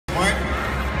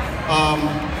um,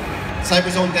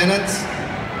 Cyberzone tenants,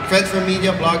 friends from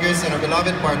media, bloggers, and our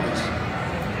beloved partners.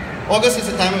 August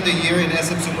is the time of the year in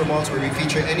SM Supermalls where we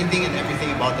feature anything and everything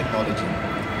about technology.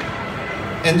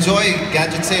 Enjoy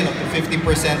gadget sale up to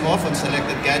 50% off on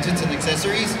selected gadgets and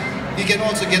accessories. You can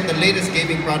also get the latest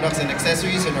gaming products and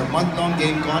accessories in our month-long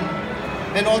GameCon,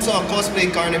 and also a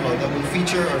cosplay carnival that will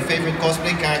feature our favorite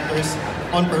cosplay characters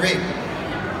on parade.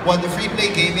 While the free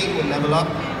play gaming will level up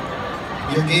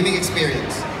your gaming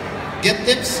experience. Get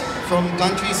tips from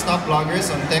country's top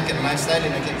bloggers on tech and lifestyle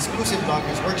in an exclusive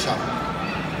bloggers workshop.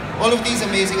 All of these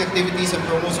amazing activities and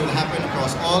promos will happen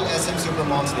across all SM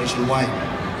Supermalls nationwide.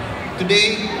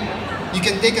 Today, you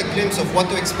can take a glimpse of what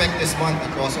to expect this month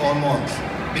across all malls,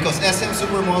 because SM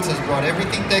Supermalls has brought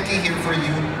everything techie here for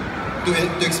you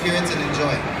to experience and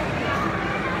enjoy.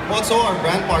 Also, our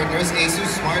brand partners,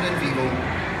 Asus, Smart, and Vivo,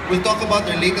 will talk about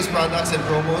their latest products and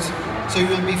promos, so you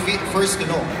will be first to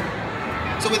know.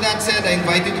 So with that said, I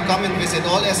invite you to come and visit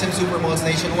all SM Supermalls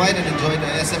nationwide and enjoy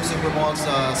the SM Supermalls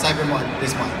Cyber Month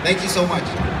this month. Thank you so much.